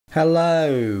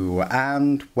Hello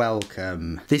and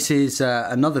welcome. This is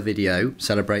another video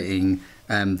celebrating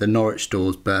the Norwich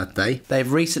store's birthday.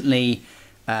 They've recently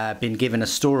been given a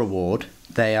store award.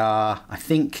 They are, I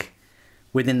think,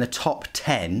 within the top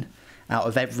 10 out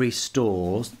of every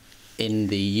store in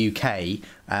the UK.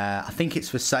 I think it's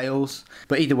for sales,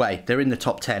 but either way, they're in the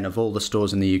top 10 of all the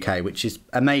stores in the UK, which is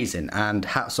amazing, and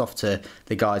hats off to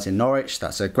the guys in Norwich.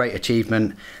 That's a great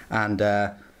achievement,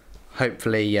 and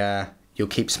hopefully you'll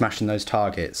keep smashing those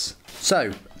targets.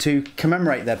 So, to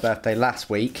commemorate their birthday last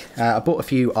week, I bought a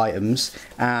few items,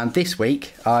 and this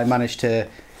week I managed to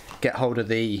get hold of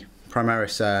the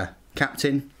Primaris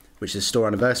Captain, which is a store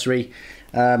anniversary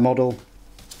model,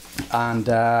 and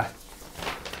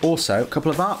also a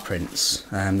couple of art prints.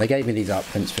 They gave me these art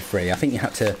prints for free. I think you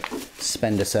had to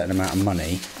spend a certain amount of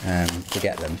money to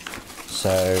get them.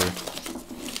 So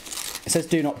it says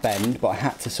do not bend, but I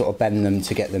had to sort of bend them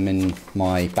to get them in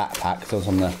my backpack because I was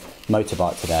on the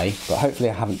motorbike today. But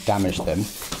hopefully I haven't damaged them.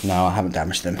 No, I haven't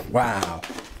damaged them. Wow,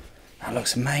 that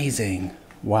looks amazing.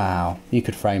 Wow, you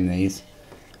could frame these.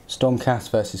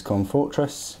 Stormcast versus Corn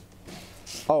Fortress.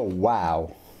 Oh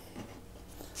wow.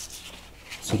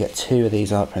 So you get two of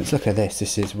these art prints. Look at this.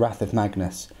 This is Wrath of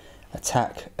Magnus,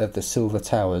 Attack of the Silver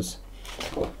Towers.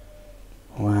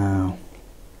 Wow.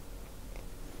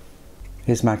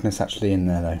 Is Magnus actually in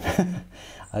there though?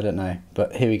 I don't know,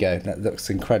 but here we go. That looks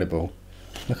incredible.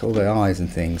 Look at all the eyes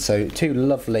and things. So two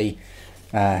lovely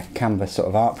canvas sort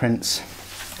of art prints,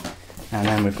 and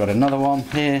then we've got another one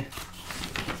here.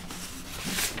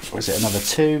 Or is it another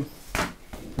two?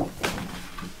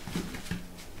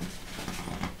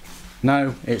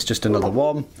 No, it's just another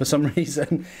one for some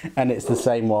reason, and it's the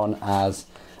same one as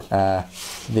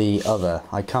the other.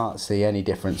 I can't see any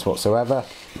difference whatsoever.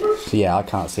 So yeah, I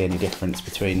can't see any difference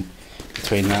between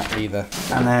that either.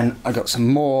 And then I got some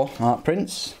more art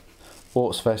prints.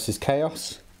 Orcs versus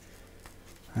Chaos.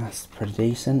 That's pretty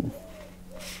decent.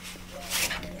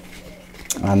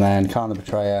 And then Khan the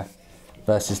Betrayer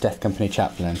versus Death Company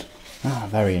Chaplain. Ah,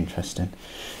 very interesting.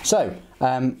 So,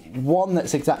 one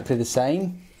that's exactly the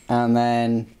same, and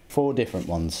then four different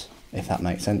ones, if that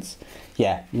makes sense.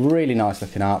 Yeah, really nice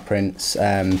looking art prints.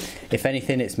 If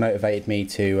anything, it's motivated me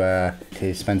to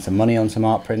spend some money on some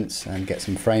art prints and get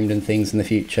some framed and things in the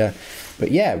future.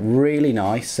 But yeah, really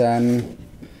nice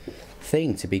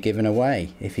thing to be given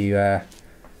away if you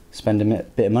spend a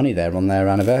bit of money there on their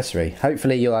anniversary.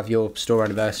 Hopefully you'll have your store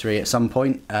anniversary at some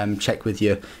point. Check with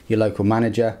your local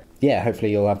manager. Yeah,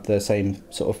 hopefully you'll have the same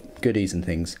sort of goodies and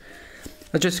things.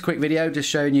 Just a quick video, just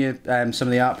showing you some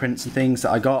of the art prints and things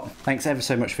that I got. Thanks ever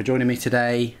so much for joining me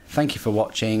today. Thank you for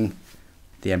watching.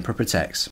 The Emperor Protects.